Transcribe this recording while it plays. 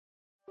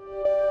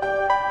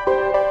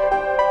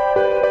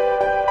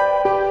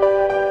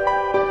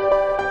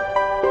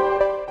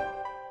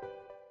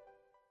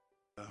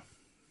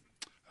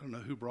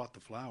brought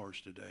the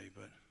flowers today,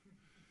 but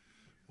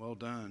well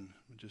done.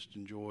 I just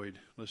enjoyed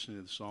listening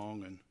to the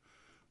song and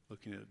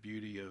looking at the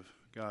beauty of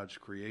God's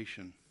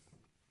creation.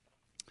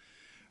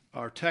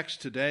 Our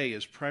text today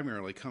is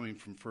primarily coming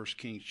from 2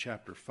 Kings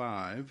chapter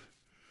 5,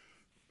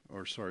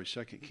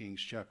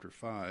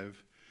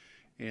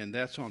 and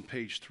that's on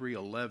page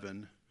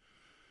 311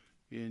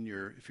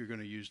 if you're going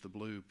to use the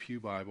blue Pew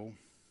Bible.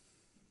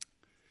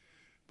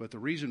 But the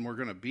reason we're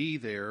going to be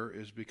there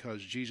is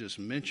because Jesus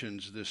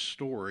mentions this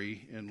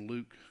story in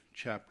Luke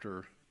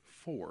chapter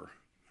 4.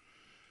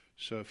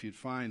 So if you'd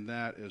find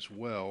that as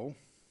well.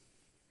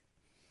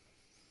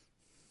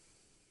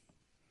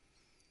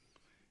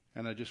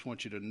 And I just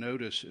want you to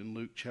notice in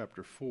Luke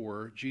chapter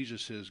 4,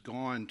 Jesus has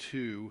gone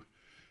to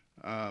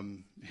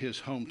his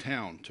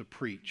hometown to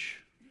preach.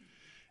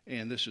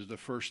 And this is the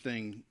first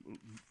thing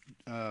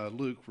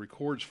Luke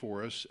records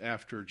for us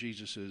after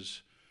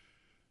Jesus'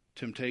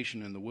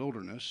 temptation in the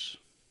wilderness.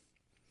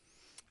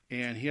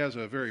 And he has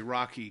a very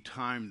rocky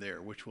time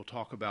there, which we'll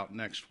talk about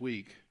next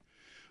week.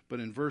 But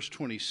in verse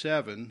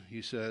 27,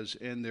 he says,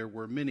 "And there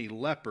were many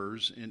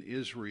lepers in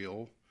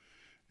Israel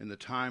in the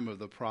time of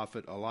the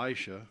prophet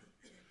Elisha,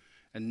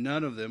 and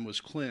none of them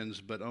was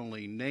cleansed, but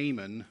only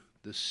Naaman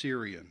the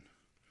Syrian."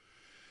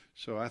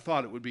 So I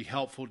thought it would be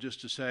helpful just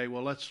to say,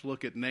 well, let's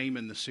look at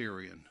Naaman the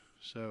Syrian.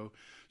 So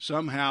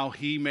somehow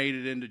he made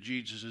it into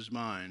Jesus'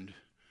 mind.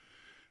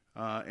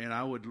 And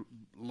I would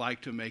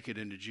like to make it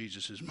into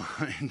Jesus'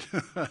 mind.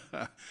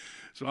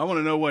 So I want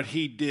to know what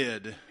he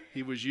did.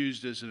 He was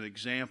used as an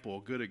example,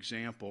 a good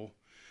example.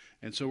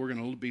 And so we're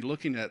going to be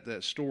looking at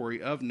that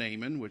story of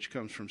Naaman, which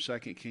comes from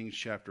 2 Kings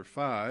chapter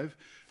 5.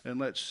 And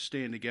let's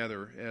stand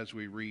together as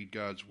we read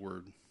God's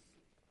word.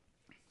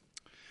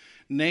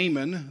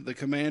 Naaman, the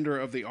commander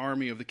of the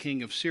army of the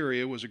king of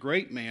Syria, was a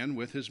great man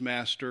with his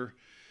master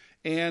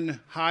and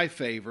high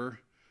favor.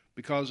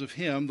 Because of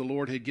him, the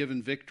Lord had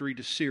given victory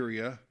to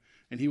Syria,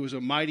 and he was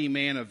a mighty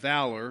man of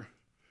valor,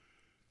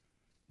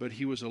 but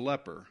he was a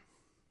leper.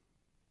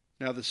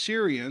 Now the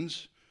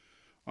Syrians,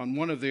 on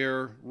one of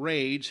their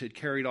raids, had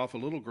carried off a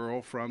little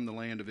girl from the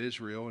land of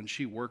Israel, and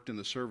she worked in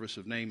the service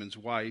of Naaman's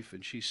wife,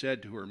 and she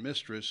said to her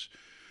mistress,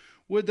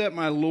 "Would that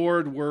my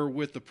Lord were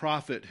with the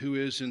prophet who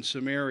is in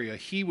Samaria.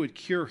 He would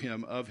cure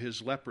him of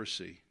his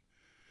leprosy."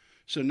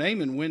 So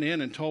Naaman went in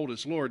and told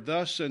his Lord,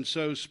 "Thus and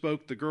so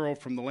spoke the girl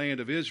from the land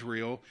of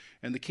Israel."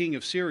 And the king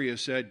of Syria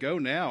said, "Go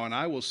now, and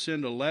I will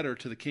send a letter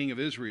to the king of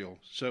Israel."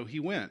 So he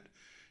went,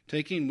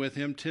 taking with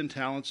him 10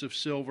 talents of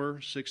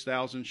silver,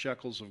 6,000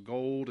 shekels of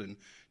gold, and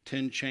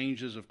 10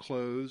 changes of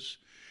clothes.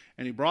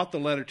 And he brought the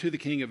letter to the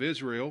king of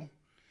Israel,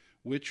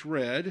 which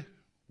read,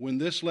 "When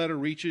this letter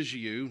reaches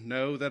you,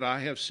 know that I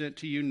have sent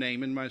to you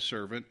Naaman my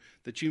servant,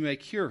 that you may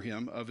cure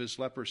him of his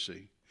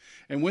leprosy."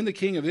 And when the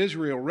king of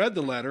Israel read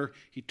the letter,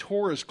 he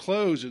tore his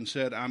clothes and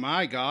said, "Am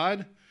I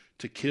God,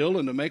 to kill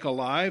and to make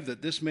alive,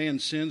 that this man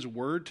sends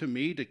word to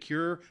me to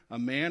cure a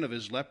man of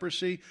his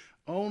leprosy?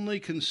 Only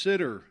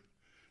consider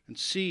and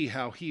see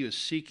how he is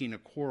seeking a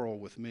quarrel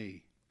with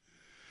me."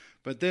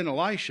 But then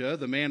Elisha,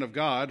 the man of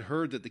God,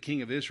 heard that the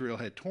king of Israel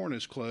had torn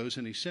his clothes,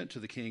 and he sent to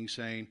the king,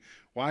 saying,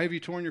 "Why have you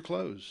torn your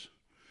clothes?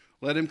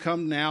 Let him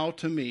come now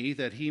to me,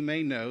 that he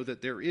may know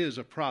that there is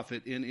a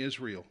prophet in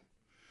Israel."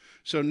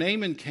 So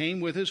Naaman came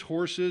with his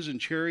horses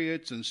and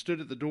chariots and stood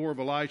at the door of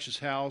Elisha's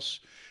house.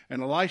 And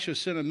Elisha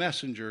sent a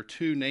messenger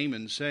to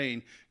Naaman,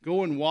 saying,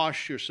 "Go and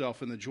wash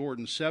yourself in the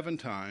Jordan 7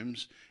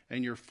 times,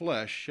 and your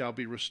flesh shall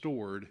be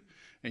restored,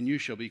 and you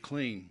shall be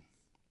clean."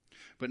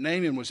 But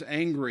Naaman was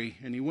angry,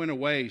 and he went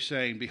away,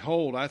 saying,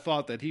 "Behold, I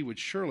thought that he would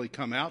surely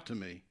come out to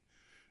me,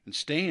 and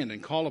stand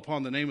and call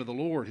upon the name of the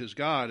Lord his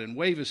God, and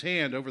wave his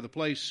hand over the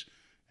place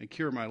and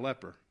cure my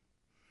leper.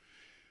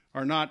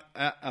 Are not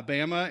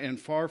Abama and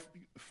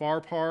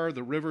Pharpar,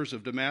 the rivers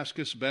of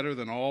Damascus, better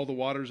than all the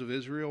waters of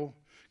Israel?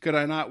 Could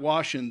I not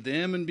wash in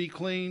them and be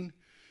clean?"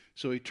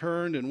 So he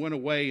turned and went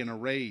away in a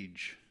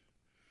rage.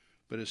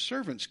 But his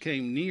servants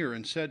came near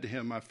and said to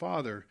him, "My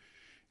father,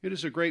 it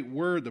is a great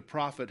word the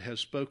prophet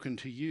has spoken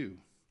to you.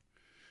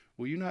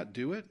 Will you not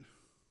do it?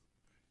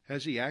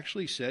 Has he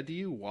actually said to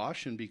you,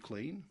 'Wash and be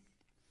clean'?"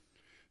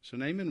 So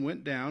Naaman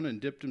went down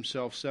and dipped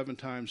himself 7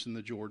 times in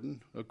the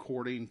Jordan,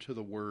 according to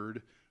the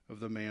word of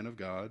the man of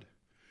God,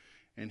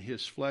 and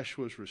his flesh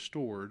was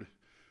restored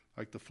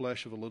like the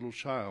flesh of a little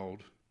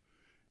child,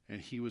 and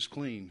he was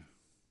clean.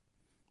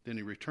 Then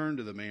he returned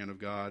to the man of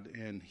God,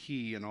 and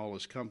he and all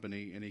his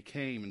company, and he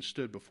came and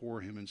stood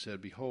before him and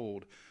said,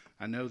 "Behold,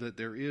 I know that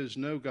there is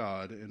no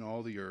God in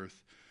all the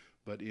earth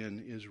but in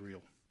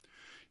Israel."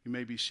 You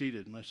may be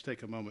seated, and let's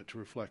take a moment to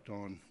reflect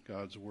on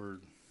God's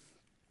word.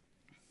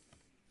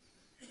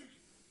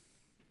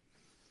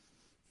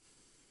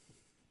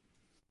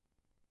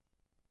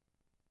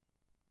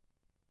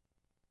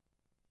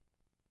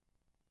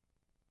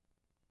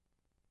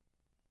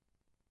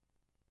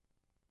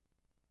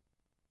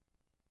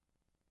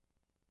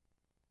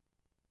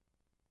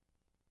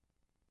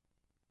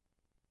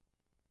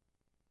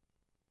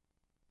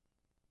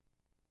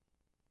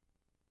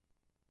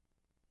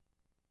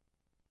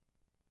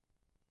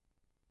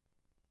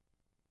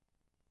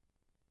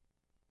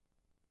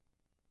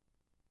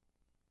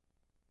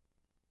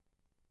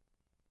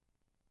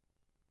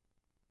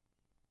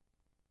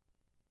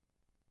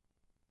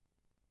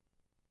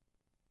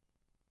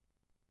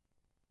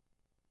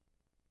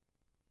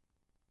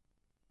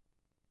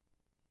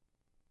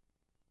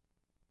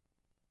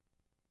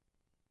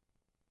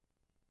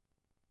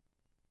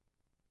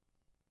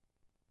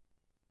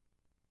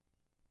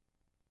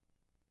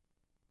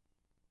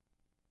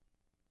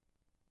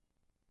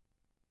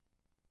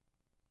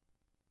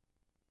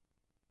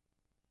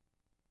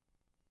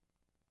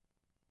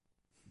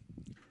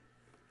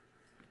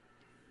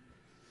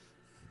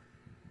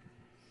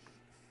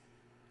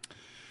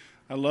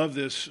 I love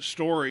this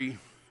story,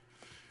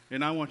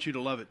 and I want you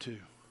to love it too.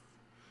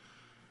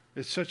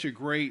 It's such a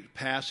great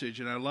passage,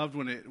 and I loved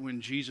when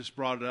Jesus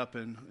brought it up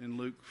in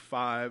Luke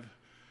 5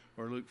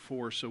 or Luke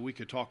 4, so we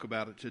could talk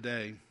about it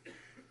today.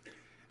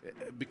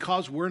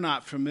 Because we're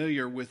not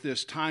familiar with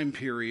this time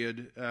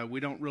period, we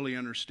don't really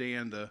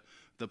understand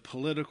the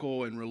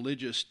political and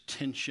religious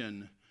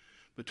tension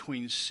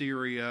between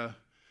Syria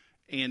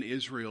and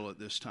Israel at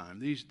this time.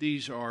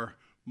 These are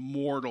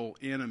mortal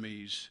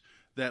enemies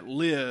that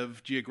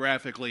live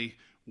geographically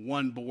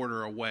one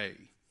border away.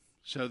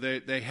 So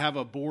they have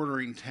a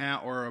bordering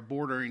town or a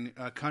bordering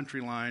country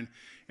line,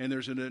 and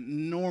there's an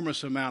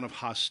enormous amount of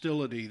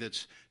hostility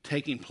that's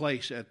taking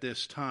place at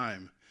this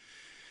time.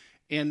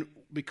 And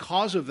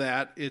because of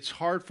that, it's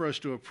hard for us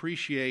to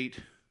appreciate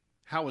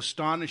how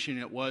astonishing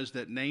it was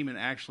that Naaman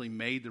actually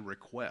made the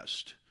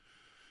request.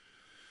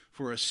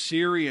 For a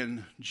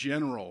Syrian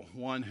general,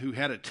 one who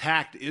had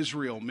attacked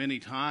Israel many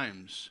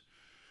times,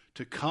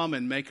 to come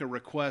and make a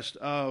request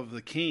of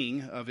the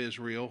king of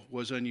Israel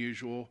was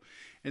unusual.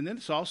 And then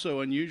it's also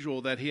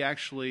unusual that he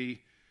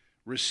actually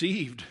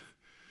received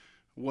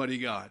what he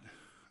got.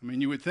 I mean,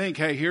 you would think,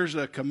 hey, here's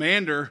a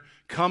commander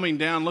coming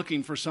down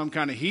looking for some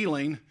kind of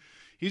healing.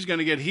 He's going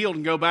to get healed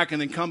and go back and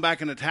then come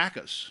back and attack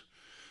us.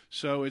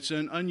 So it's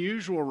an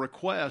unusual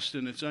request,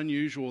 and it's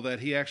unusual that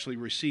he actually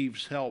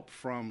receives help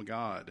from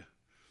God.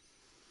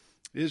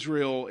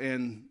 Israel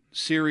and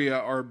Syria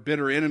are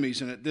bitter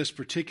enemies, and at this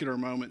particular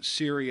moment,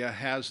 Syria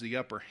has the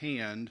upper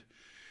hand.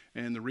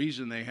 And the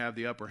reason they have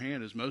the upper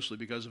hand is mostly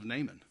because of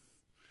Naaman.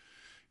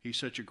 He's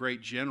such a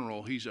great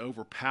general. He's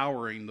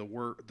overpowering the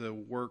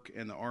work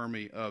and the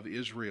army of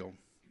Israel.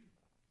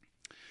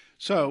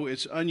 So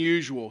it's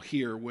unusual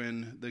here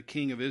when the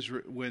king of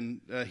Israel,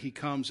 he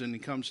comes to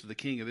the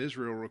king of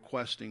Israel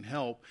requesting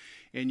help,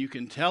 and you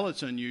can tell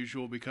it's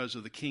unusual because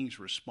of the king's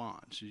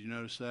response. Did you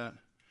notice that?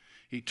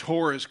 He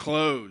tore his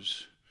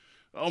clothes.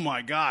 Oh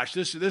my gosh,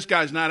 this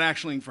guy's not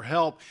asking for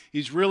help.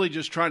 He's really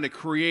just trying to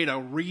create a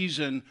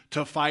reason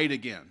to fight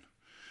again.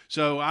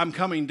 So I'm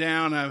coming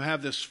down, I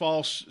have this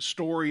false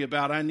story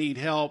about I need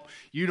help,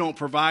 you don't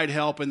provide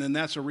help, and then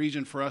that's a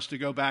reason for us to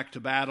go back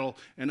to battle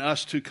and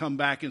us to come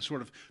back and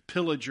sort of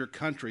pillage your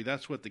country.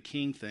 That's what the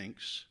king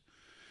thinks.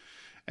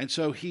 And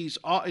so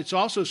it's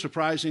also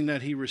surprising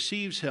that he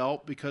receives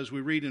help, because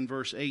we read in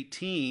verse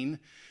 18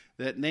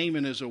 that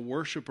Naaman is a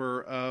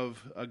worshiper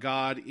of a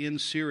god in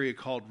Syria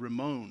called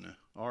Rimmon,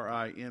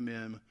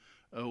 Rimmon.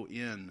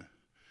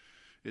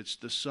 It's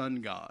the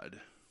sun god.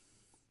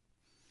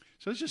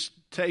 So let's just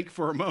take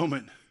for a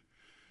moment.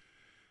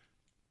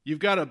 You've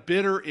got a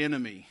bitter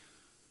enemy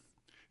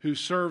who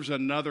serves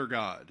another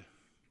god.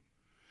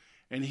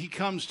 And he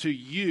comes to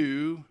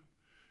you,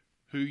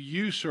 who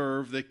you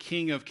serve, the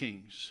King of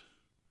Kings.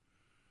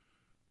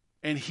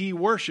 And he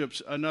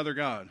worships another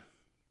god.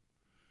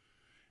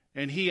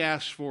 And he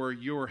asks for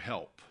your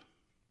help.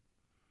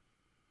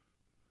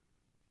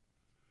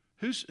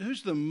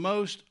 Who's the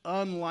most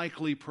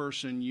unlikely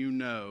person you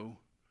know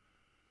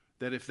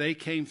that if they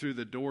came through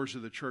the doors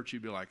of the church,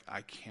 you'd be like,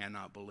 I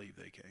cannot believe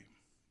they came?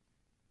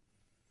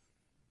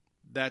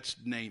 That's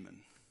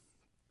Naaman.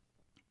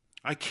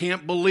 I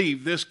can't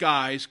believe this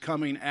guy's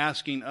coming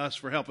asking us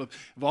for help. Of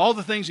all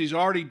the things he's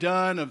already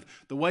done, of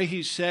the way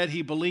he said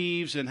he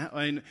believes and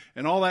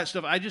all that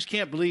stuff, I just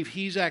can't believe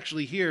he's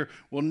actually here.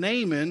 Well,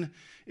 Naaman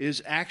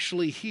is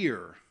actually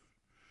here.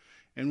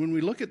 And when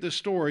we look at this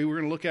story, we're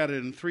going to look at it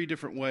in three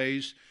different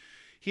ways.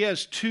 He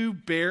has two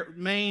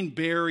main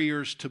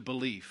barriers to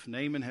belief.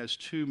 Naaman has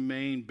two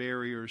main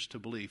barriers to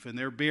belief, and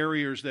they're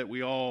barriers that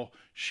we all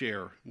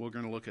share. We're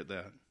going to look at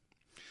that.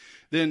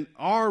 Then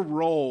our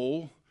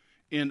role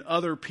in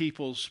other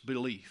people's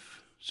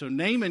belief. So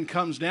Naaman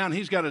comes down,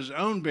 he's got his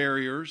own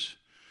barriers,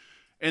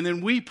 and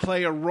then we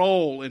play a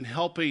role in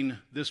helping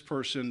this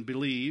person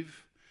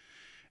believe.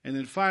 And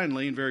then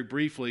finally, and very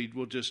briefly,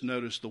 we'll just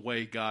notice the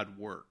way God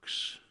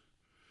works.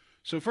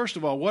 So first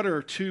of all, what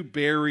are two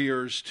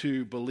barriers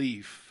to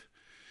belief?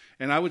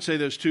 And I would say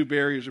those two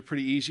barriers are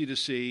pretty easy to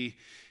see.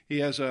 He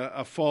has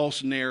a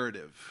false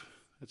narrative.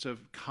 It's a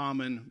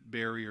common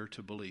barrier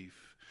to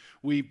belief.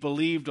 We've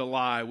believed a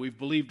lie. We've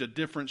believed a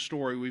different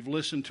story. We've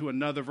listened to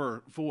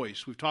another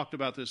voice. We've talked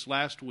about this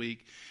last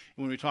week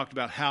when we talked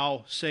about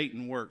how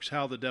Satan works,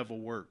 how the devil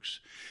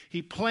works.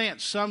 He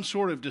plants some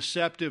sort of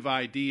deceptive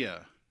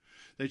idea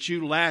that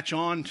you latch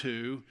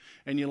onto,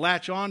 and you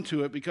latch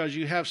onto it because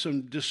you have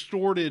some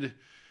distorted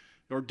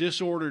or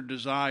disordered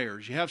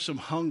desires. You have some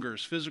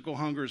hungers, physical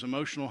hungers,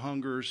 emotional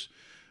hungers,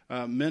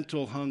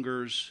 mental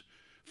hungers,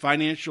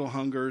 financial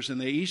hungers, and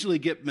they easily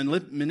get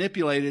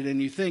manipulated,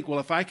 and you think, well,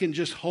 if I can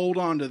just hold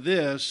on to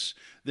this,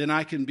 then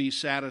I can be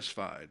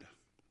satisfied.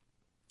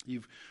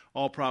 You've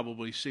all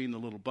probably seen the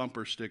little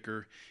bumper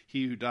sticker,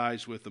 he who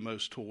dies with the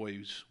most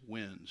toys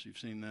wins. You've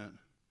seen that?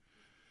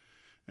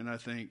 And I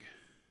think,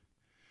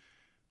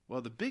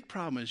 well, the big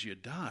problem is you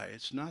die.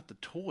 It's not the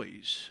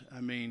toys.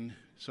 I mean,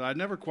 so I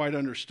never quite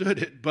understood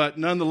it, but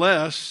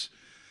nonetheless,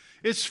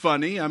 it's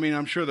funny. I mean,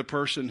 I'm sure the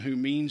person who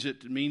means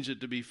it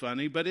to be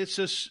funny, but it's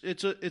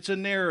a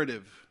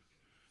narrative.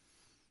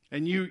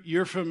 And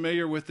you're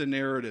familiar with the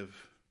narrative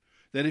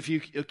that if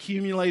you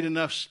accumulate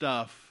enough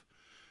stuff,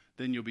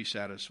 then you'll be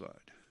satisfied.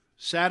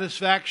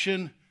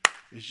 Satisfaction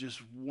is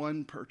just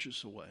one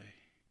purchase away.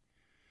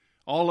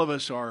 All of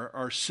us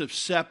are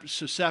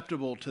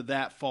susceptible to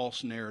that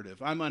false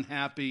narrative. I'm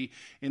unhappy,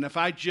 and if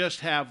I just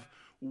have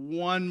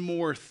one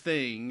more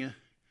thing,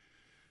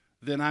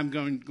 then I'm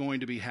going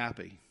to be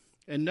happy.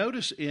 And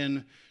notice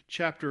in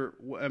chapter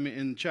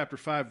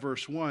 5,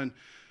 verse 1,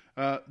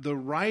 the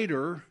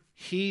writer,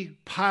 he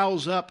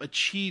piles up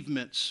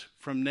achievements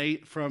from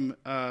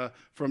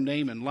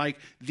Naaman, like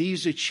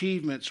these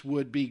achievements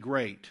would be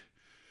great.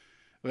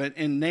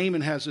 And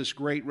Naaman has this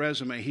great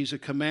resume. He's a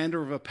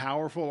commander of a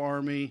powerful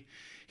army.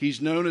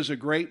 He's known as a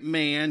great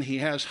man. He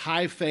has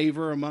high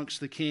favor amongst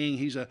the king.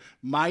 He's a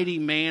mighty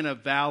man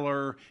of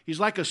valor. He's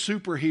like a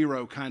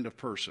superhero kind of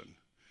person.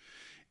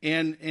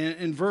 And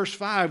in verse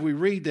 5, we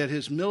read that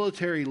his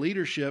military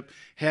leadership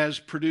has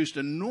produced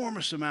an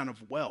enormous amount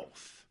of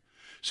wealth.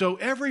 So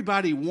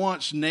everybody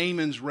wants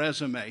Naaman's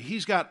resume.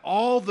 He's got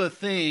all the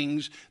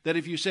things that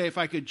if you say, if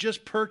I could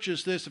just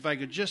purchase this, if I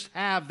could just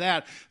have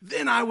that,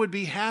 then I would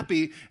be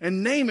happy.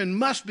 And Naaman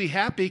must be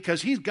happy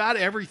because he's got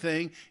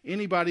everything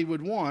anybody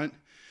would want,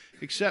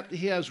 except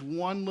he has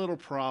one little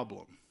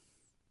problem.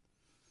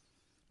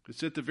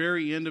 It's at the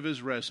very end of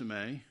his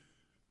resume.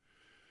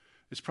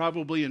 It's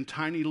probably in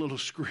tiny little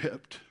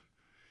script.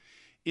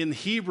 In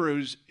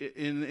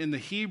the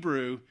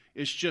Hebrew,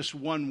 it's just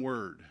one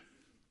word.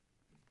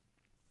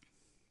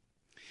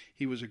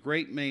 He was a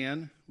great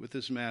man with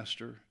his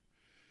master,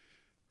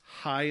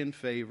 high in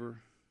favor.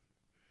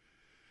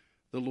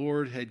 The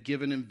Lord had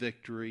given him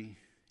victory.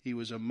 He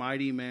was a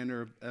mighty man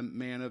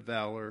of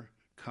valor,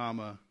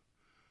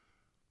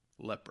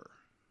 leper.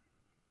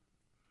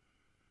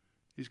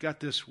 He's got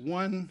this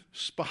one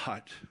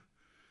spot,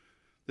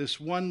 this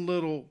one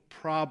little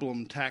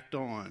problem tacked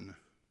on.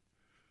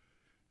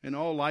 In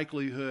all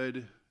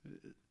likelihood,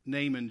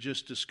 Naaman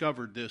just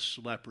discovered this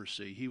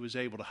leprosy. He was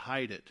able to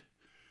hide it.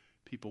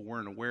 People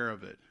weren't aware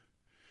of it.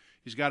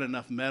 He's got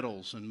enough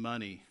medals and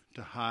money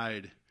to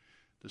hide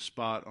the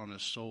spot on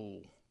his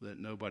soul that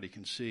nobody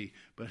can see.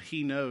 But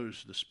he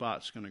knows the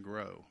spot's going to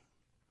grow.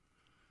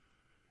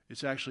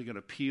 It's actually going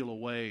to peel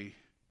away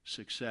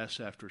success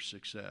after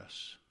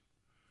success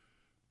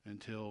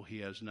until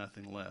he has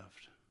nothing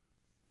left.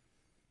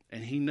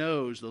 And he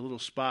knows the little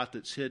spot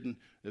that's hidden,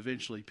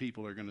 eventually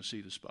people are going to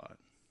see the spot.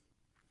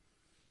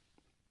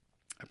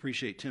 I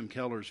appreciate Tim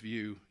Keller's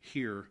view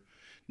here.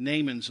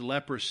 Naaman's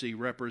leprosy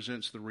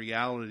represents the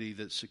reality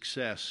that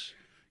success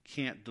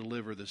can't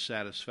deliver the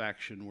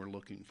satisfaction we're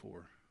looking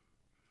for.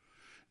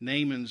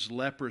 Naaman's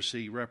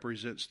leprosy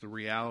represents the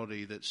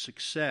reality that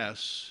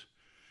success,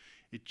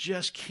 it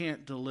just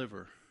can't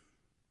deliver.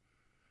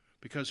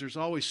 Because there's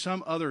always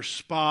some other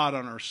spot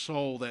on our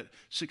soul that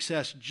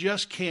success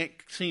just can't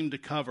seem to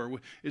cover.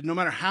 No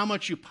matter how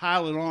much you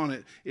pile it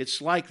on,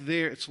 it's like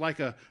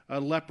a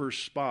leper's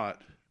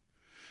spot.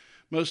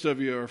 Most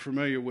of you are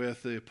familiar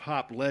with the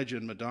pop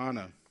legend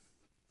Madonna.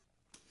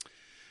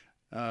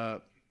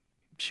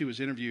 She was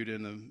interviewed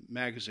in the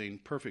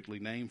magazine, perfectly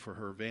named for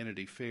her,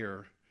 Vanity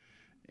Fair.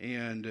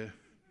 And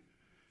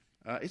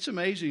it's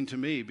amazing to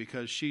me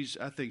because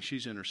I think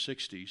she's in her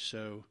 60s,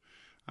 so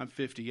I'm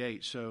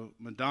 58. So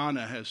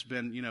Madonna has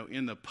been,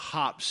 in the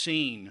pop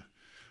scene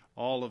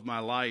all of my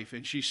life,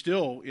 and she's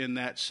still in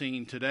that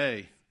scene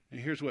today. And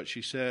here's what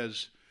she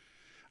says: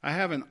 I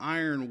have an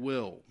iron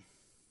will.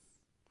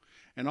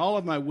 And all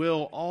of my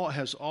will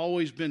has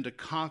always been to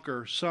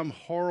conquer some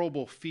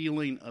horrible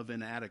feeling of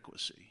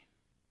inadequacy.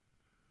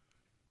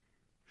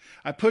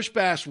 I push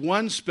past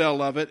one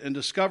spell of it and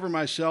discover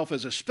myself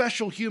as a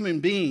special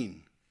human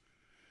being.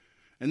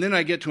 And then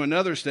I get to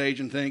another stage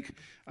and think,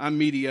 I'm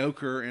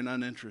mediocre and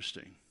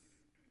uninteresting.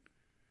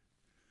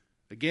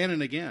 Again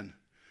and again.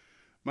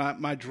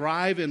 My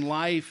drive in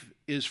life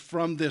is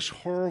from this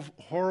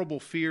horrible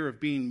fear of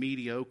being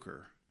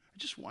mediocre. I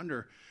just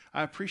wonder,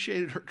 I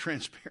appreciated her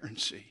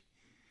transparency.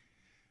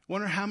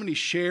 Wonder how many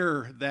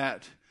share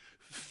that,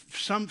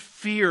 some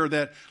fear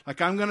that, like,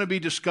 I'm going to be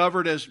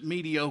discovered as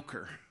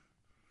mediocre.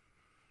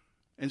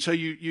 And so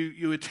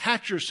you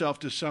attach yourself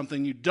to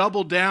something, you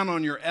double down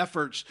on your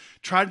efforts,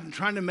 trying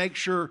to make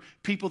sure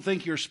people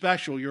think you're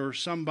special, you're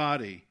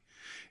somebody.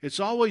 It's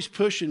always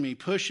pushing me,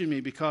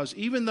 because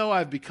even though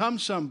I've become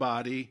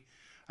somebody,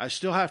 I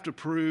still have to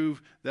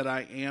prove that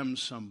I am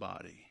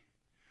somebody.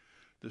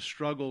 The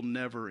struggle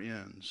never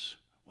ends.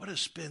 What a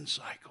spin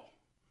cycle.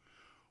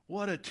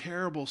 What a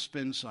terrible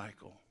spin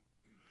cycle.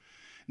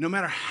 No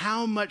matter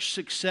how much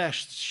success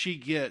she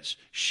gets,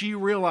 she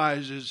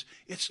realizes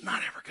it's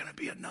not ever going to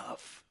be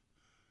enough.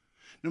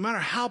 No matter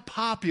how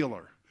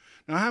popular,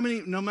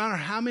 no matter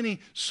how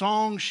many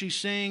songs she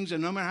sings,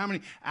 and no matter how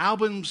many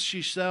albums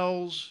she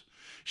sells,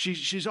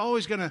 she's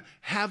always going to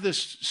have this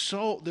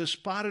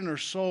spot in her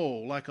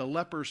soul, like a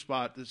leper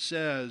spot that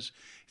says,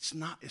 it's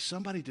not, if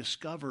somebody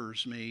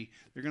discovers me,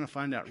 they're going to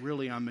find out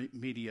really I'm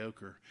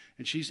mediocre.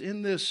 And she's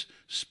in this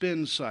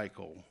spin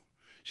cycle.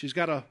 She's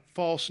got a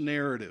false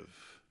narrative.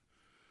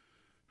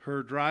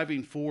 Her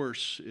driving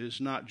force is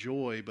not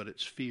joy, but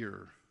it's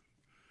fear.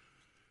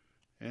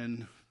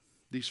 And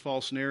these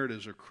false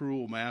narratives are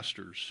cruel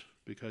masters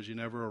because you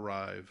never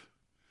arrive.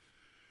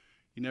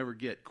 You never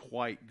get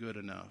quite good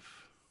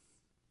enough.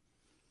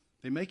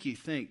 They make you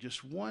think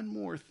just one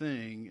more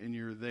thing and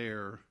you're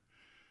there,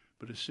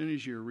 but as soon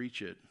as you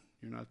reach it,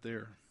 you're not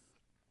there.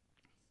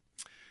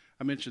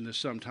 I mentioned this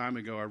some time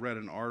ago. I read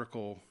an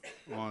article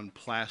on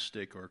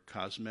plastic or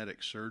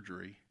cosmetic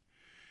surgery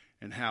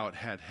and how it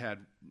had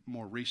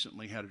more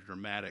recently had a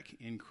dramatic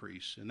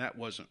increase. And that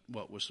wasn't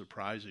what was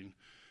surprising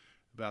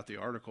about the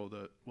article.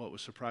 What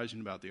was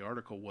surprising about the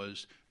article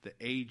was the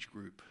age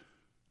group.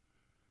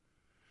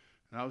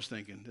 And I was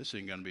thinking, this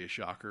ain't going to be a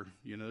shocker.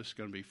 This is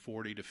going to be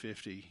 40 to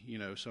 50,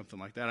 something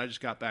like that. I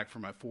just got back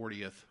from my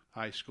 40th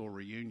high school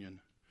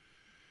reunion.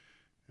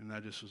 And I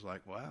just was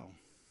like, wow.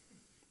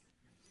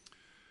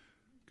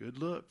 Good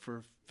look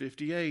for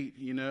 58,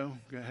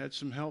 I had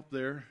some help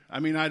there. I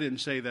mean, I didn't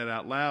say that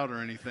out loud or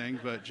anything,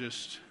 but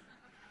just,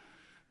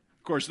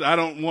 of course, I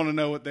don't want to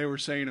know what they were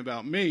saying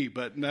about me,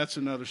 but that's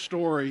another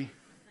story.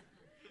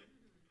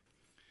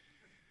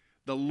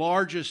 The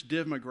largest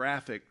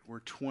demographic were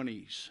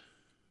 20s.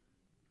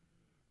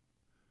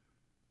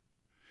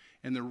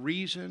 And the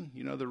reason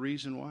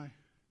why?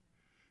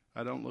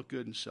 I don't look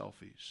good in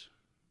selfies.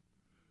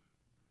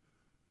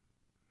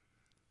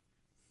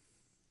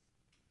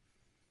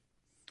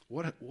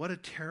 What a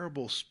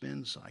terrible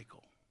spin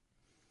cycle.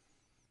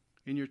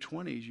 In your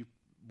 20s,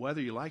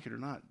 whether you like it or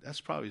not, that's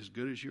probably as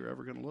good as you're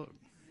ever going to look.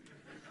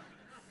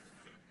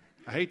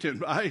 I hate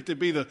to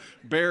be the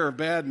bearer of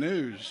bad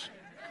news,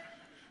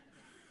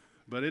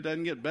 but it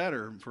doesn't get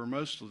better for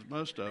most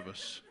of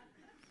us.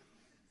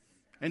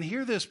 And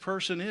here this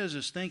person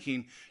is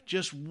thinking,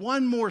 just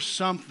one more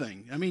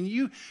something. I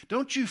mean,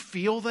 don't you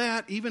feel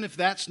that? Even if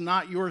that's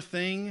not your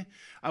thing,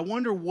 I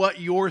wonder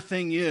what your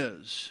thing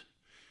is.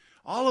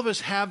 All of us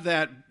have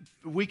that.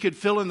 We could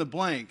fill in the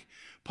blank.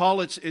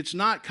 Paul, it's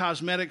not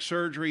cosmetic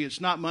surgery,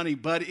 it's not money,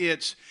 but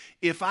it's,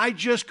 if I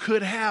just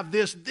could have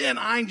this, then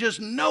I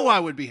just know I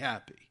would be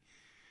happy.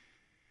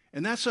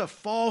 And that's a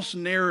false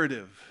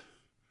narrative.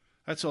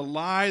 That's a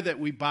lie that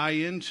we buy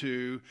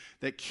into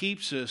that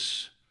keeps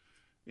us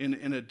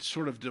in a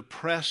sort of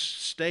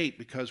depressed state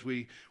because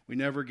we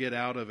never get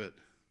out of it.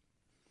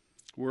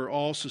 We're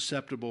all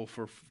susceptible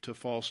to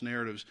false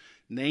narratives.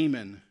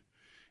 Naaman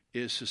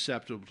is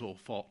susceptible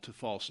to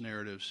false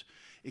narratives,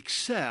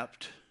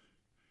 except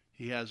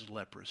he has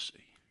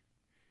leprosy.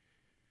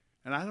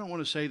 And I don't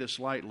want to say this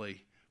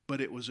lightly,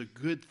 but it was a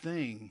good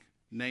thing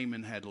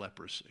Naaman had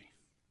leprosy.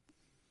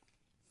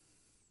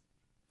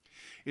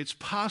 It's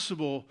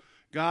possible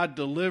God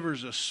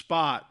delivers a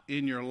spot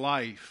in your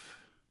life.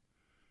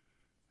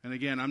 And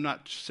again, I'm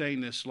not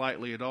saying this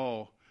lightly at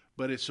all,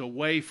 but it's a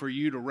way for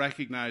you to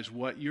recognize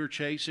what you're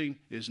chasing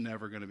is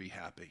never going to be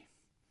happy,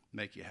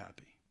 make you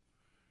happy.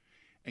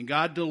 And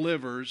God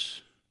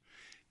delivers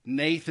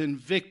Nathan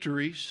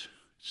victories,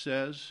 it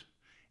says,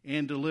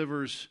 and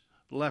delivers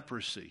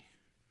leprosy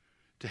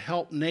to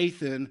help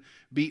Nathan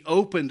be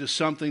open to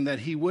something that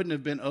he wouldn't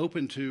have been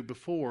open to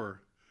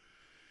before.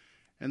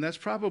 And that's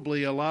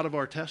probably a lot of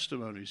our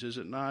testimonies, is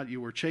it not?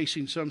 You were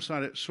chasing some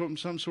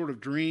sort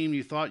of dream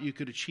you thought you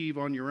could achieve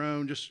on your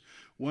own, just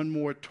one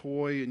more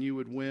toy and you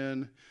would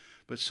win.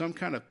 But some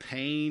kind of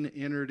pain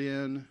entered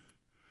in.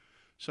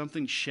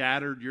 Something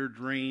shattered your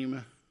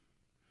dream.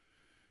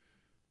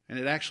 And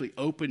it actually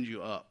opened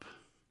you up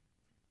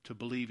to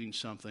believing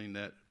something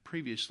that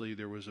previously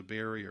there was a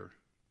barrier.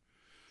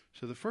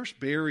 So the first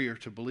barrier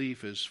to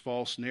belief is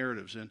false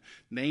narratives. And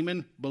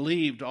Naaman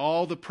believed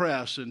all the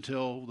press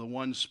until the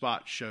one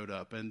spot showed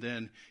up. And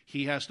then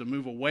he has to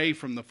move away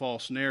from the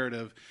false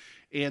narrative.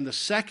 And the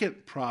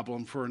second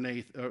problem for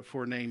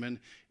Naaman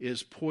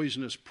is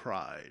poisonous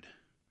pride.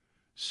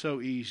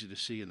 So easy to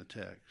see in the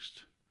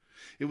text.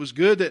 It was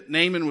good that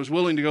Naaman was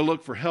willing to go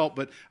look for help,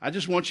 but I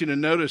just want you to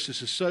notice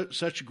this is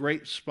such a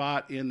great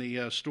spot in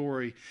the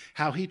story,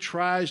 how he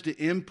tries to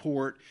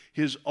import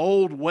his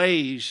old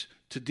ways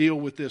to deal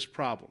with this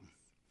problem.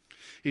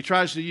 He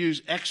tries to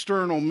use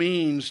external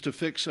means to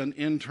fix an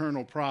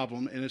internal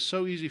problem, and it's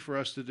so easy for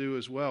us to do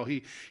as well.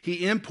 He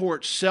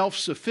imports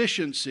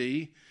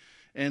self-sufficiency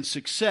and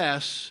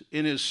success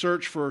in his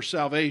search for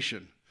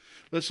salvation.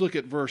 Let's look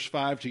at verse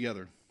 5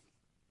 together.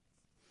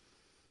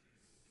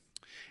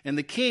 And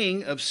the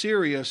king of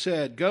Syria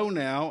said, "Go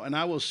now, and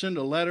I will send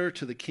a letter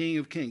to the king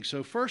of kings."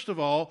 So first of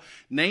all,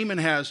 Naaman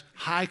has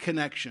high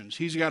connections.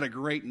 He's got a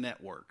great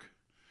network.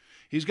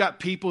 He's got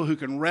people who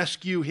can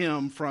rescue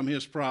him from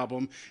his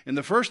problem. And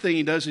the first thing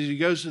he does is he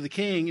goes to the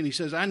king and he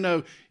says, "I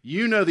know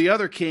you know the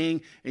other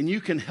king, and you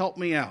can help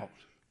me out."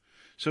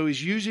 So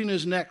he's using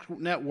his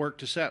network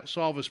to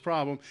solve his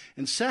problem.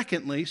 And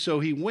secondly, so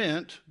he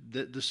went,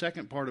 the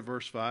second part of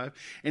verse 5,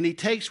 and he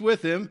takes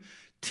with him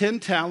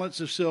 10 talents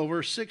of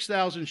silver,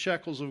 6,000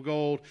 shekels of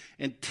gold,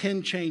 and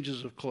 10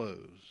 changes of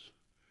clothes.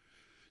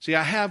 See,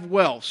 I have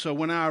wealth. So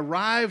when I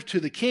arrive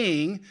to the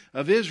king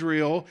of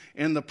Israel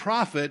and the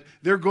prophet,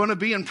 they're going to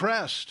be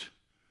impressed.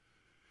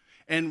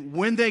 And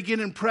when they get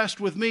impressed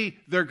with me,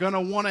 they're going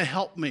to want to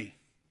help me.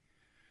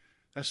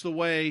 That's the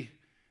way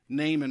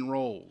Naaman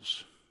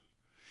rolls.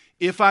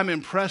 If I'm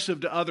impressive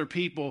to other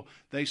people,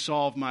 they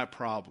solve my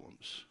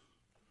problems.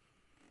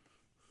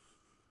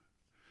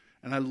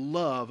 And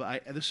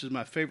this is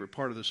my favorite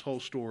part of this whole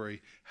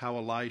story, how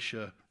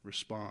Elisha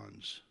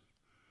responds.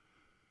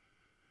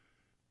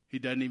 He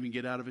doesn't even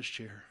get out of his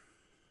chair.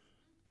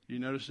 You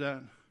notice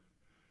that?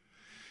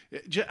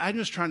 I'm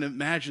just trying to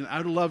imagine. I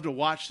would love to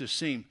watch this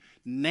scene.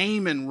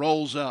 Naaman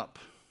rolls up.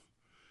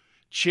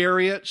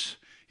 Chariots.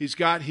 He's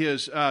got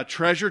his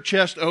treasure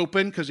chest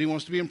open because he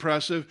wants to be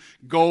impressive.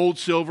 Gold,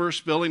 silver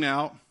spilling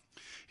out.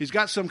 He's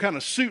got some kind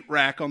of suit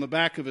rack on the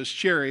back of his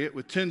chariot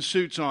with 10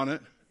 suits on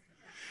it.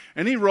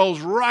 And he rolls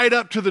right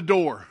up to the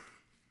door.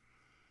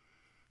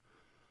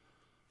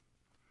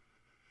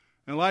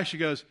 And Elisha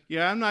goes,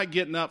 yeah, I'm not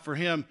getting up for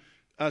him.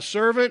 A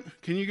servant,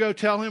 can you go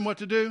tell him what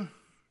to do?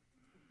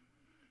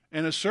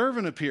 And a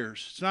servant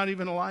appears. It's not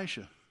even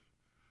Elisha.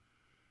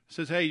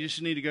 Says, hey, you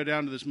just need to go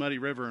down to this muddy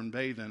river and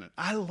bathe in it.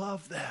 I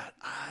love that.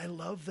 I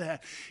love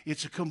that.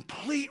 It's a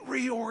complete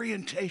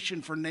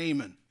reorientation for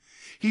Naaman.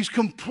 He's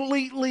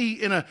completely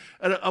in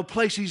a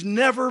place he's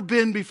never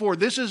been before.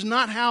 This is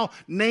not how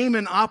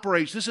Naaman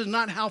operates. This is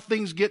not how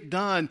things get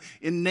done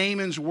in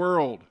Naaman's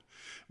world.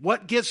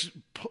 What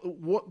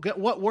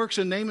works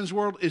in Naaman's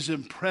world is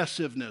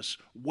impressiveness,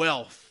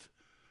 wealth,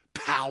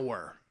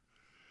 power.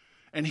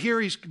 And here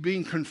he's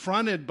being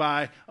confronted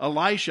by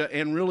Elisha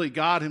and really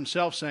God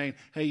himself saying,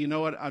 hey, you know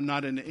what? I'm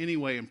not in any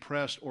way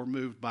impressed or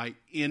moved by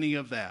any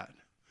of that.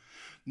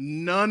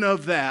 None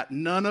of that,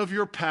 none of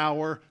your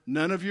power,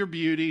 none of your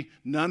beauty,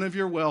 none of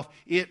your wealth.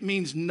 It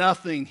means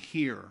nothing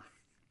here.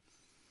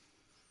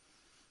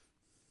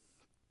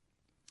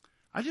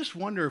 I just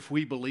wonder if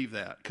we believe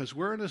that, because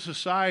we're in a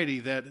society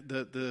that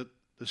the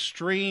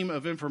stream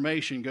of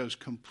information goes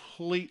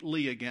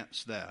completely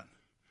against that.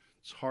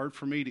 It's hard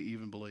for me to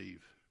even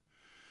believe.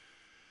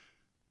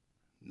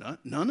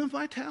 None of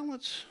my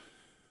talents,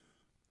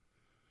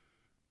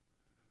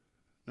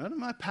 none of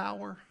my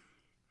power,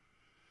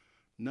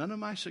 none of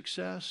my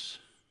success.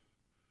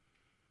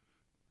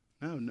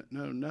 No,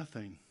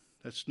 nothing.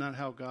 That's not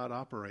how God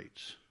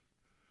operates.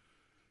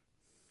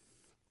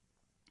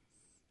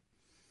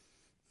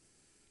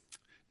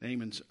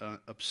 Naaman's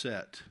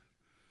upset.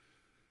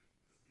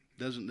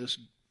 Doesn't this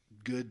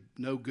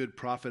no good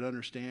prophet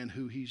understand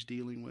who he's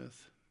dealing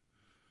with?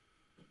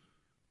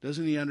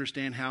 Doesn't he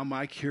understand how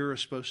my cure is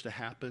supposed to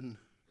happen?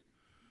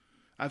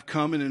 I've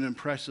come in an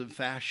impressive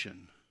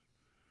fashion.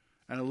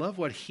 And I love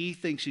what he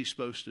thinks he's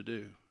supposed to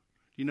do.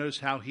 You notice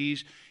how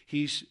he's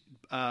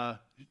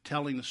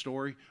telling the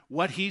story?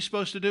 What he's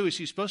supposed to do is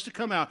he's supposed to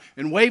come out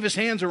and wave his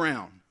hands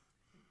around.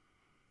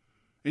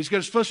 He's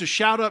supposed to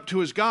shout up to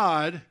his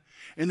God,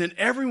 and then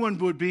everyone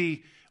would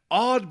be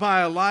awed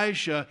by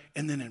Elisha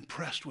and then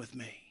impressed with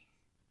me.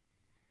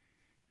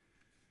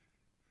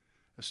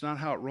 That's not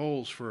how it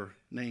rolls for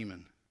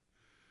Naaman.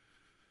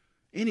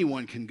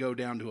 Anyone can go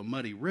down to a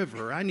muddy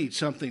river. I need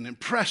something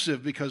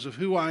impressive because of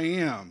who I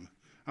am.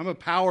 I'm a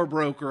power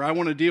broker. I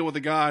want to deal with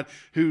a God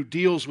who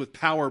deals with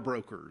power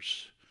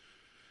brokers.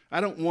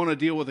 I don't want to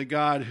deal with a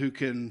God who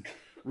can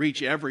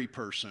reach every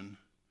person.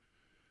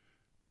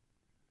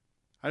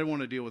 I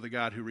want to deal with a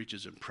God who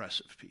reaches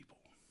impressive people.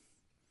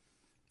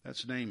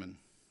 That's Naaman.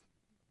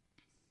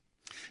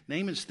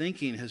 Naaman's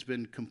thinking has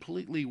been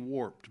completely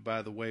warped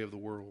by the way of the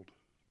world.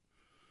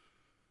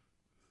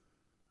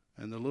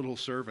 And the little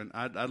servant,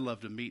 I'd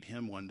love to meet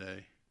him one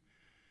day.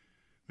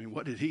 I mean,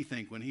 what did he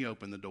think when he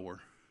opened the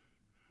door?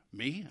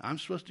 Me? I'm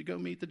supposed to go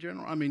meet the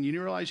general? I mean,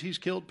 you realize he's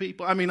killed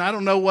people? I mean, I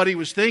don't know what he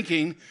was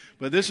thinking,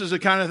 but this is the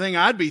kind of thing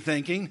I'd be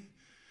thinking.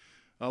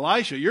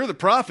 Elisha, you're the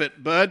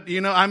prophet, bud.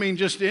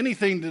 Just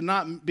anything to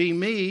not be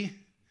me.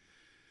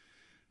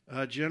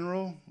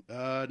 General,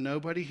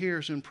 nobody here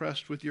is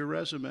impressed with your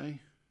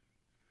resume.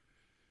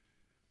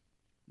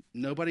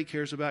 Nobody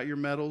cares about your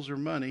medals or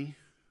money.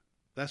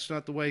 That's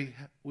not the way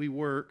we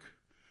work.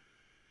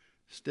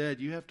 Instead,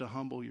 you have to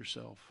humble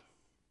yourself.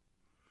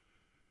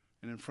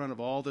 And in front of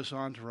all this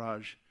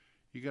entourage,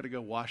 you got to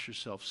go wash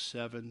yourself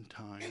 7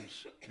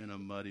 times in a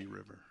muddy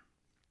river.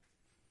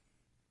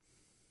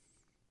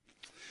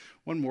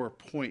 One more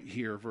point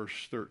here,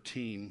 verse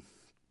 13.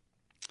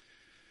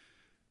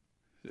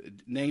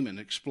 Naaman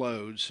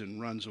explodes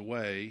and runs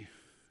away.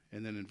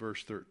 And then in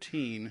verse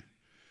 13,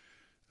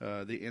 the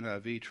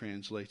NIV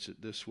translates it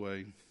this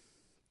way.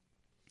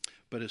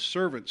 But his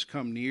servants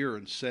come near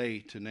and say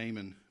to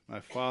Naaman, my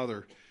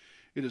father,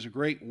 it is a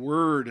great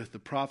word the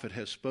prophet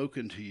has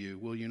spoken to you.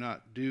 Will you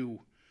not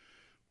do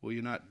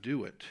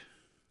it?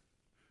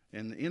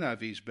 And the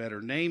NIV is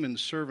better.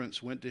 Naaman's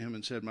servants went to him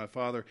and said, my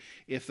father,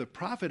 if the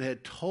prophet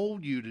had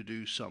told you to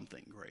do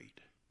something great,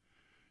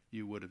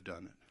 you would have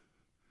done it.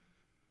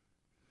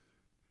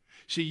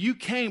 See, you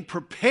came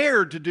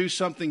prepared to do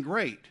something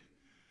great.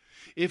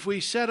 If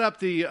we set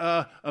up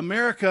the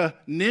America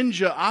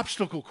Ninja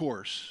obstacle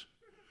course,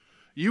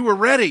 you were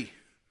ready.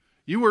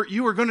 You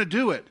were going to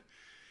do it.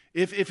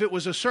 If it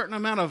was a certain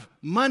amount of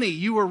money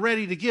you were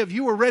ready to give,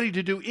 you were ready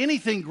to do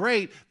anything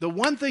great, the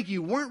one thing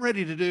you weren't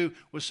ready to do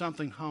was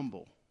something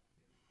humble.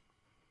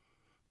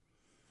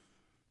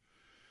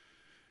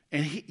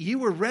 And you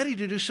were ready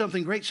to do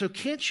something great, so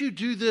can't you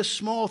do this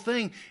small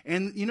thing?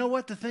 And you know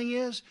what the thing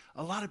is?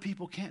 A lot of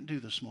people can't do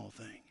the small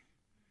thing.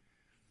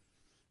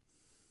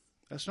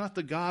 That's not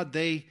the God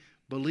they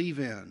believe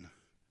in.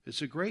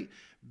 It's a great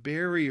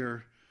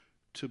barrier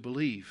to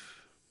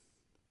belief.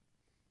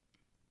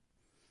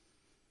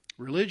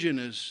 Religion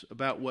is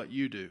about what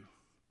you do.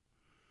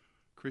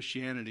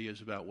 Christianity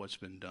is about what's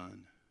been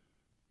done.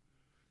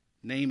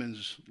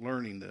 Naaman's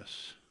learning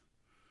this.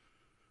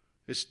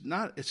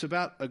 It's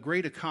about a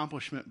great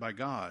accomplishment by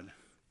God.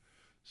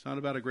 It's not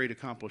about a great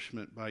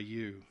accomplishment by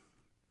you.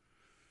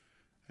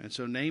 And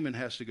so Naaman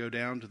has to go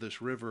down to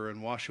this river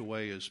and wash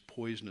away his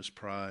poisonous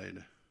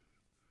pride.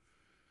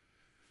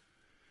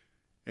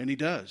 And he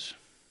does.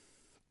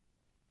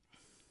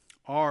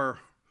 Our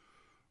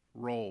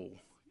role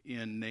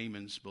in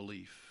Naaman's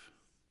belief.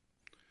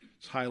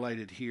 It's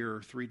highlighted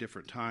here 3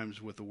 different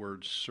times with the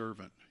word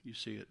servant. You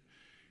see it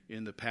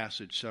in the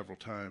passage several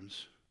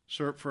times.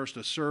 First,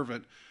 a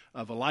servant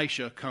of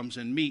Elisha comes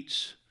and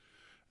meets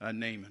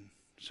Naaman.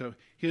 So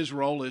his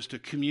role is to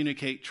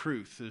communicate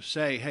truth, to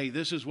say, hey,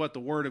 this is what the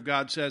Word of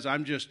God says.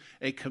 I'm just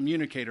a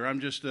communicator.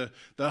 I'm just the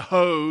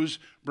hose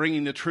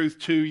bringing the truth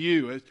to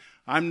you.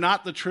 I'm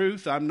not the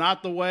truth. I'm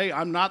not the way.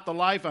 I'm not the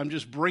life. I'm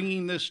just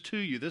bringing this to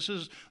you. This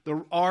is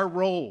our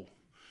role.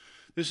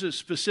 This is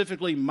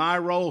specifically my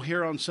role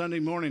here on Sunday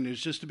morning, is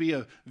just to be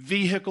a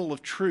vehicle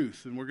of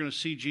truth. And we're going to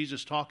see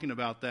Jesus talking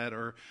about that,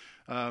 or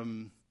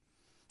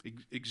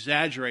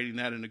exaggerating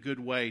that in a good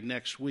way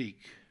next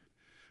week.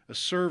 A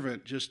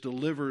servant just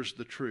delivers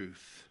the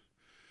truth.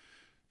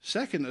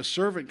 Second, a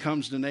servant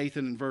comes to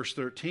Nathan in verse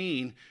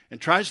 13 and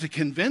tries to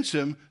convince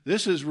him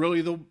this is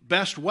really the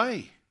best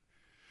way.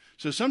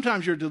 So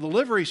sometimes your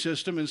delivery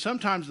system, and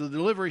sometimes the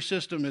delivery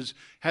system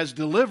has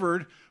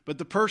delivered, but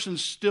the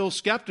person's still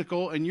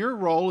skeptical, and your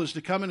role is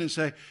to come in and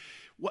say,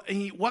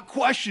 what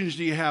questions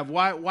do you have?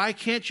 Why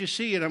can't you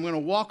see it? I'm going to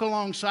walk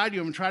alongside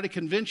you and try to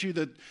convince you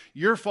that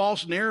your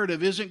false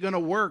narrative isn't going to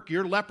work.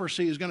 Your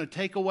leprosy is going to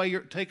take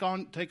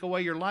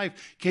away your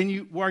life.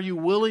 Are you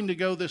willing to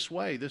go this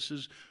way? This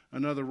is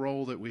another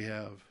role that we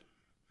have.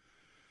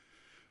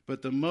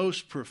 But the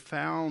most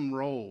profound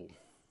role,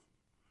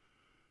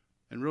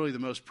 and really the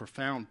most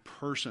profound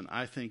person,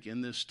 I think,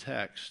 in this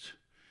text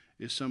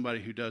is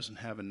somebody who doesn't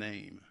have a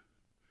name.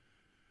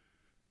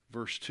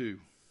 Verse 2.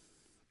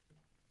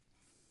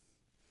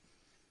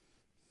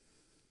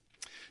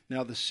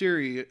 Now the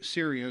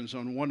Syrians,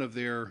 on one of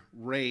their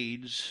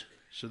raids,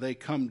 so they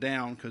come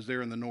down because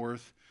they're in the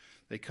north,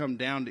 they come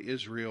down to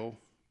Israel.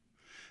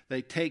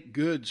 They take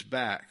goods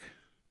back.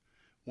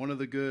 One of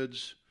the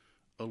goods,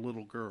 a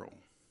little girl.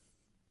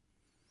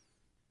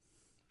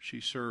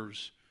 She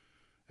serves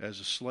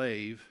as a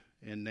slave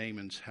in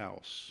Naaman's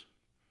house.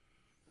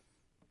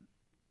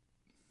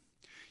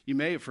 You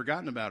may have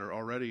forgotten about her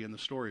already in the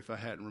story if I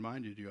hadn't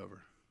reminded you of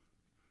her.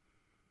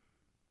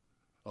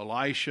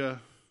 Elisha,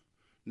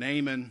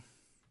 Naaman.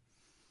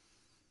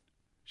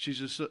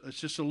 It's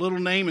just a little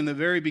name in the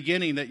very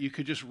beginning that you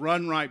could just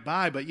run right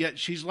by, but yet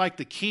she's like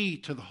the key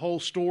to the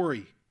whole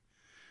story.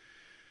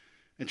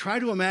 And try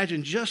to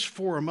imagine just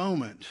for a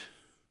moment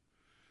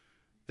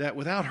that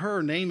without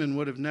her, Naaman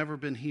would have never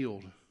been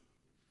healed.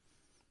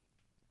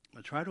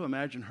 But try to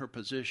imagine her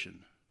position.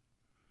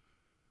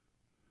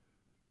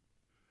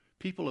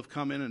 People have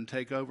come in and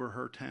take over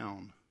her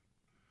town,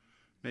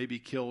 maybe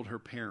killed her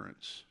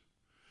parents,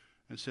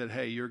 and said,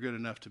 hey, you're good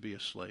enough to be a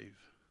slave.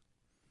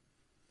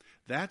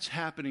 That's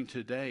happening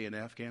today in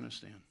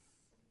Afghanistan.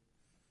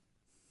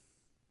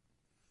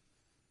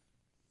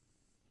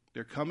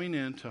 They're coming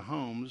into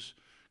homes,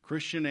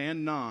 Christian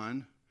and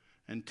non,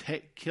 and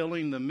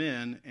killing the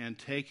men and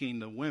taking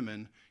the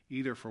women,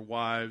 either for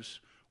wives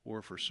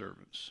or for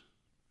servants.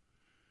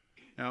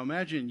 Now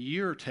imagine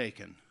you're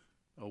taken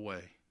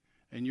away,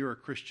 and you're a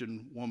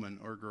Christian woman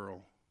or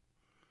girl.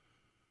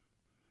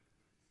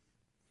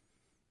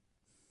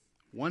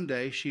 One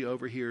day she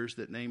overhears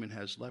that Naaman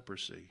has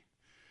leprosy.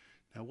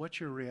 Now what's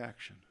your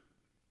reaction?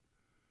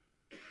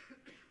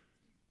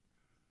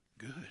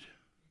 Good.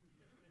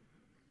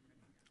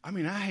 I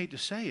mean, I hate to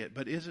say it,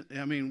 but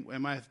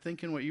am I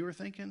thinking what you were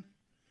thinking?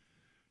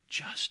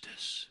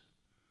 Justice.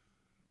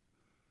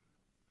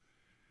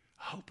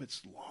 I hope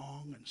it's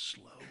long and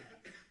slow.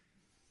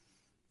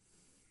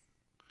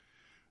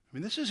 I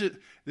mean, this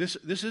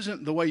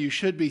isn't the way you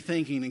should be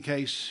thinking in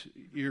case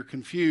you're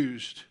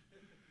confused.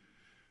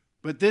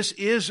 But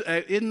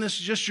isn't this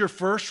just your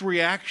first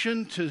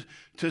reaction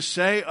to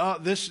say, oh,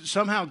 this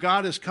somehow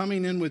God is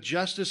coming in with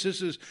justice?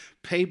 This is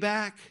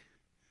payback?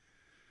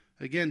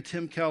 Again,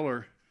 Tim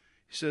Keller,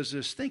 he says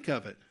this, think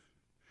of it.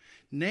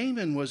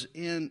 Naaman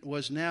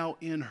was now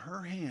in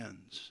her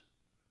hands.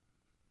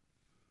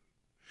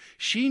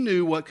 She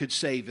knew what could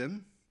save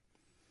him.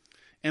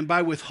 And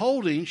by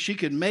withholding, she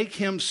could make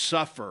him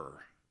suffer.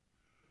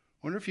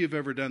 I wonder if you've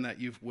ever done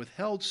that. You've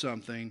withheld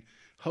something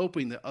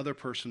hoping the other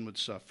person would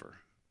suffer.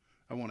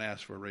 I won't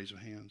ask for a raise of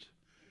hands.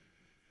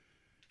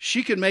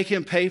 She could make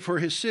him pay for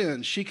his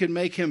sins. She could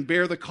make him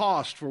bear the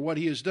cost for what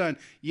he has done,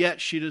 yet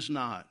she does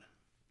not.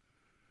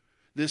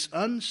 This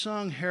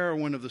unsung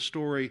heroine of the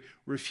story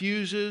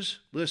refuses,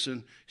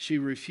 listen, she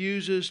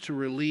refuses to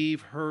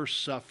relieve her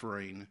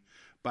suffering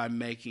by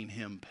making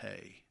him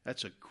pay.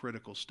 That's a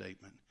critical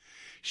statement.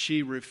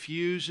 She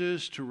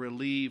refuses to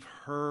relieve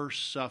her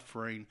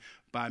suffering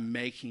by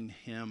making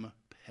him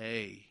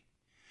pay.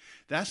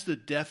 That's the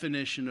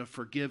definition of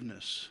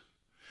forgiveness.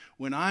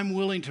 When I'm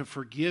willing to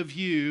forgive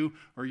you,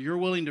 or you're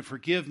willing to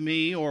forgive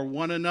me or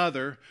one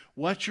another,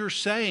 what you're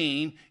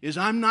saying is,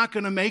 I'm not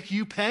going to make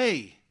you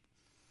pay.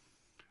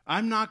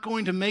 I'm not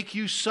going to make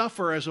you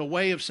suffer as a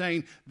way of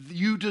saying,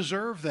 you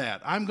deserve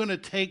that. I'm going to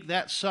take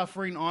that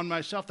suffering on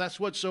myself. That's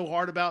what's so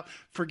hard about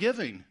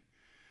forgiving,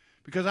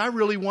 because I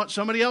really want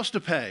somebody else to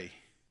pay.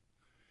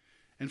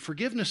 And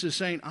forgiveness is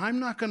saying, I'm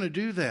not going to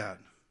do that.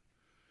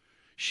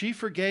 She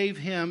forgave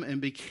him and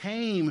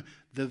became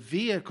the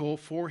vehicle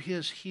for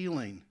his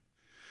healing.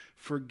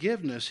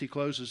 Forgiveness, he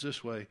closes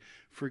this way,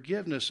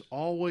 forgiveness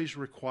always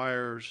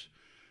requires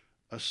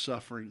a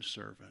suffering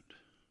servant.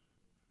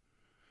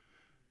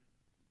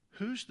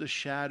 Who's the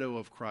shadow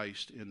of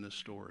Christ in this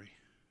story?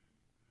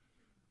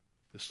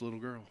 This little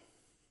girl.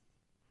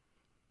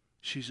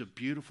 She's a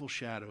beautiful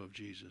shadow of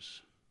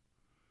Jesus.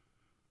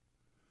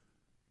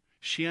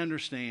 She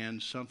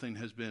understands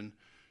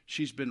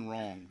she's been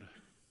wronged.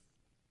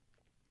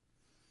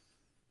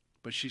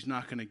 But she's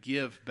not going to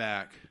give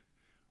back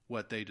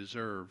what they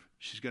deserve.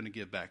 She's going to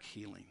give back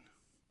healing.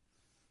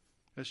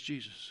 That's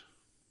Jesus.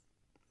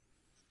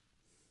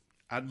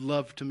 I'd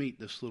love to meet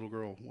this little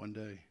girl one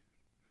day.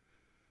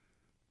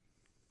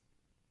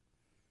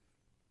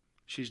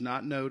 She's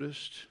not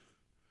noticed.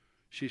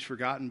 She's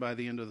forgotten by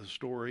the end of the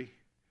story.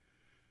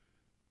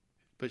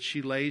 But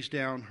she lays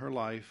down her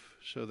life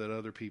so that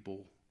other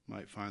people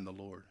might find the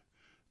Lord.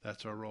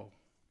 That's our role.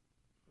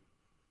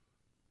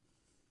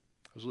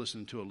 I was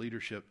listening to a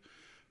leadership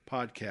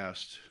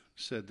podcast,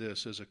 said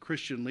this: as a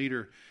Christian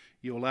leader,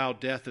 you allow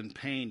death and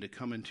pain to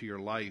come into your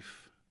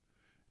life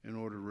in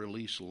order to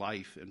release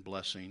life and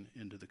blessing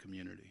into the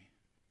community.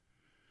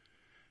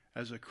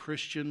 As a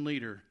Christian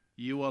leader,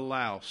 you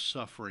allow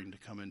suffering to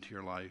come into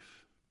your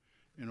life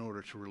in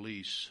order to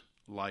release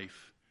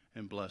life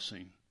and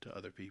blessing to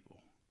other people.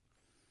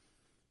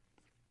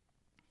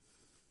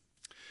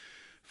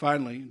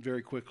 Finally,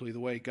 very quickly, the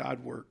way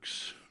God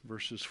works,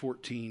 verses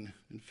 14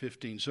 and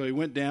 15. So he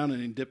went down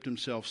and he dipped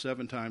himself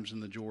 7 times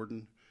in the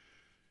Jordan.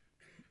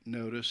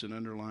 Notice and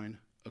underline,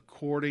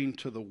 according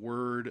to the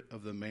word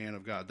of the man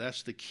of God.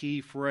 That's the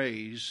key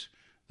phrase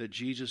that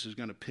Jesus is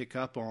going to pick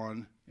up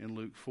on in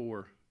Luke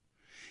 4.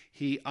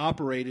 He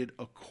operated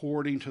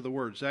according to the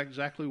word. That's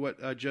exactly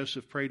what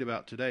Joseph prayed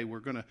about today. We're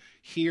going to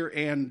hear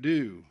and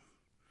do.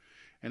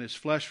 And his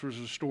flesh was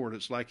restored.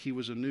 It's like he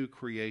was a new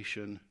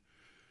creation.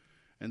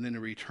 And then he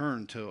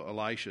returned to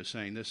Elisha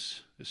saying,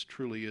 this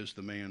truly is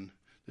the man.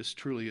 This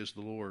truly is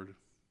the Lord.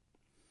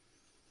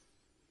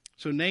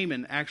 So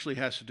Naaman actually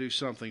has to do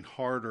something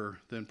harder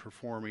than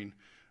performing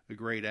a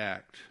great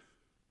act.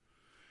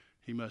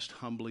 He must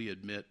humbly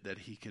admit that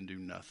he can do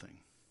nothing.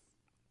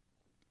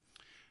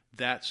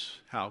 That's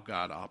how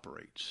God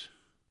operates.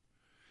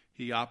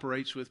 He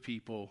operates with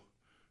people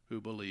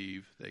who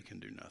believe they can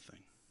do nothing.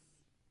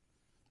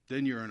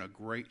 Then you're in a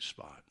great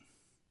spot.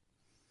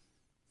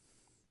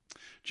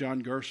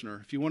 John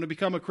Gerstner, if you want to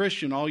become a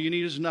Christian, all you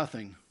need is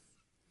nothing.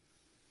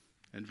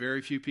 And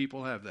very few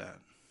people have that.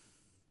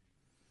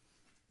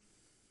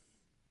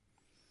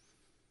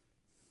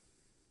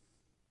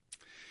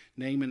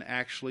 Naaman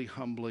actually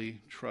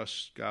humbly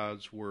trusts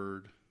God's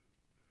word.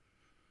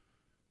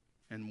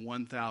 And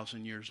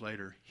 1,000 years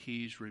later,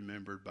 he's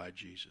remembered by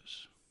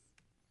Jesus.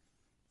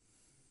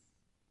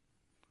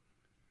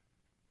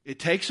 It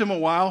takes him a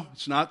while.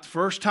 It's not the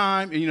first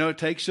time. It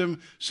takes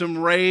him some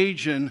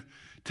rage and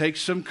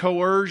takes some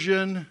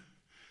coercion,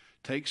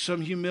 takes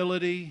some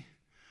humility.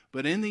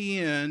 But in the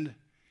end,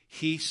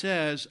 he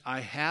says, I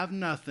have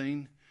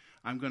nothing.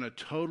 I'm going to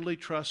totally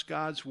trust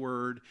God's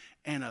word.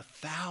 And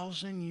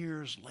 1,000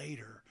 years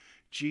later,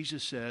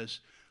 Jesus says,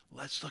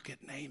 let's look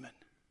at Naaman.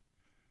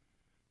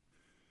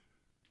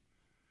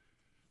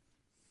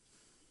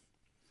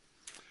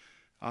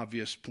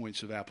 Obvious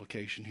points of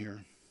application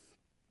here.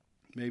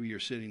 Maybe you're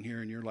sitting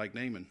here and you're like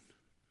Naaman.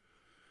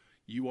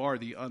 You are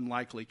the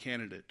unlikely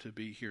candidate to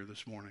be here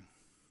this morning.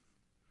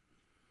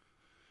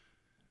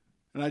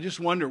 And I just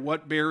wonder,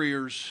 what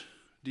barriers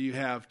do you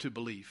have to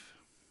belief?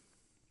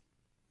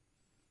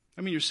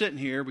 I mean, you're sitting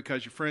here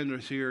because your friend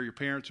is here, your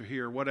parents are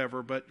here,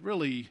 whatever, but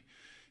really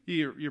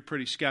you're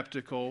pretty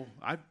skeptical.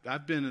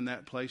 I've been in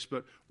that place,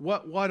 but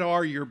what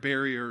are your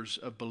barriers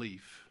of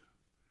belief?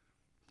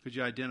 Could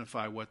you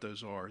identify what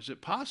those are? Is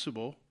it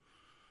possible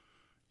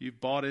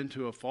you've bought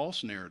into a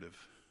false narrative?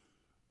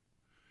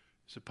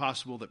 Is it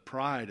possible that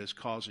pride is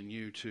causing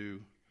you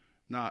to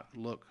not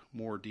look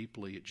more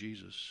deeply at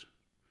Jesus?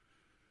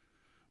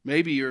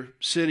 Maybe you're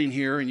sitting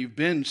here and you've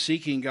been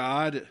seeking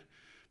God,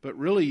 but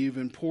really you've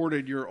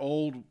imported your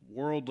old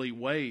worldly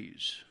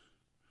ways.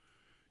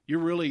 You're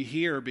really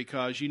here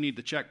because you need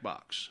the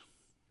checkbox.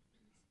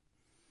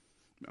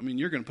 I mean,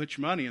 you're going to put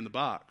your money in the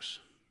box.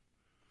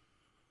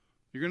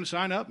 You're going to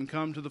sign up and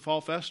come to the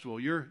fall festival.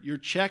 You're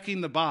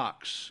checking the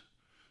box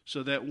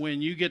so that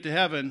when you get to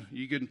heaven,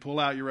 you can pull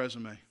out your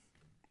resume.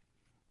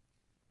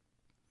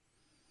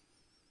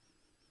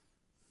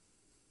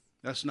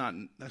 That's not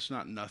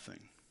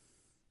nothing.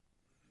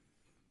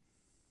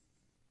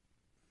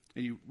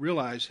 And you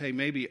realize, hey,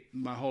 maybe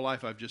my whole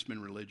life I've just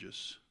been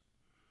religious.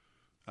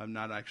 I've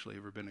not actually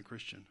ever been a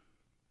Christian.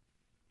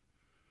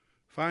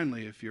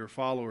 Finally, if you're a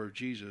follower of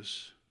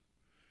Jesus,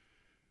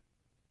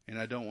 and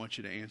I don't want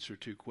you to answer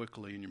too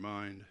quickly in your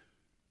mind,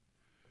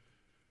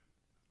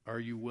 are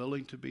you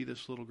willing to be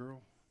this little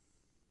girl?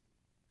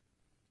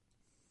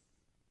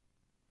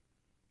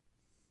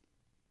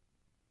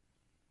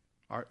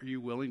 Are you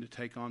willing to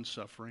take on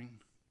suffering?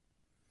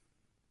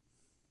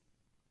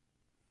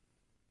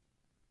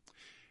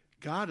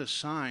 God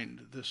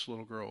assigned this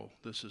little girl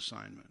this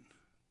assignment.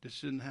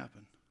 This didn't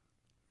happen.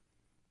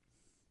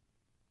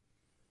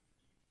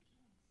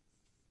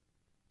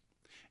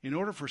 In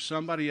order for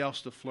somebody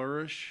else to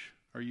flourish,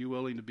 are you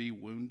willing to be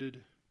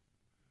wounded?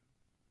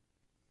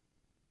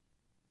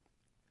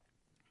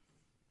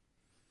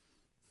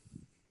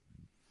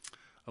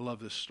 I love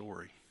this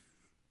story.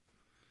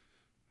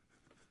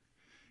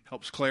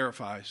 Helps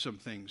clarify some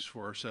things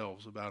for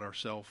ourselves about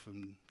ourselves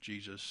and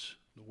Jesus,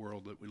 the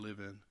world that we live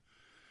in.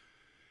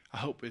 I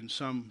hope in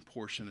some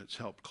portion it's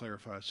helped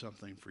clarify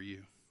something for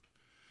you.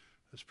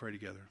 Let's pray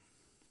together.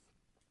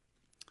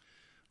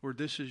 Lord,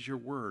 this is your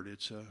word.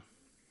 It's a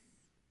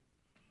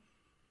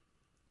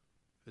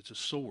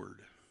sword.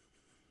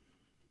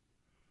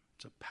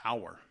 It's a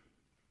power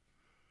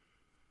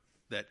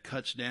that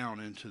cuts down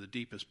into the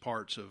deepest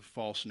parts of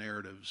false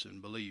narratives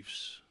and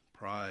beliefs,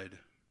 pride,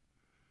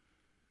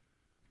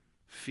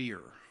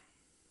 fear,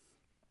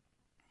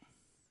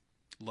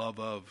 love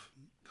of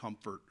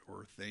comfort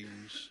or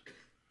things.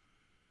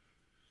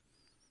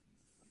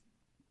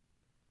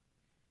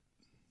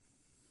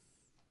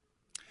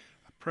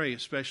 I pray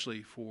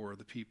especially for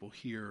the people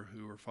here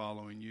who are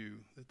following you,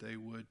 that they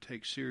would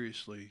take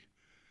seriously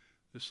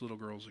this little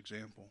girl's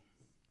example.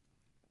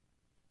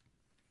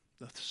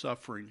 The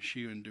suffering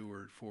she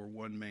endured for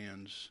one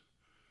man's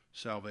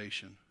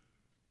salvation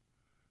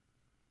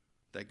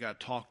that got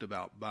talked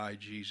about by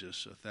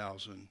Jesus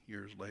 1,000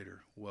 years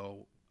later,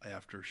 well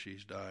after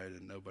she's died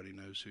and nobody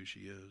knows who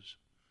she is.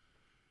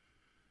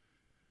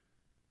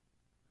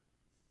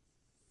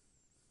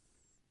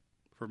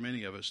 For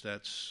many of us,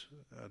 that's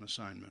an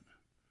assignment.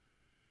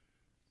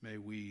 May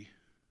we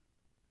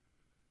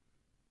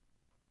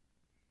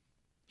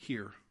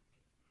hear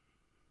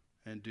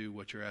and do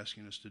what you're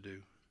asking us to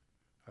do.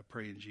 I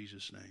pray in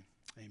Jesus' name.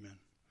 Amen.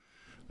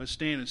 Let's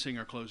stand and sing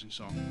our closing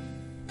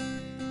song.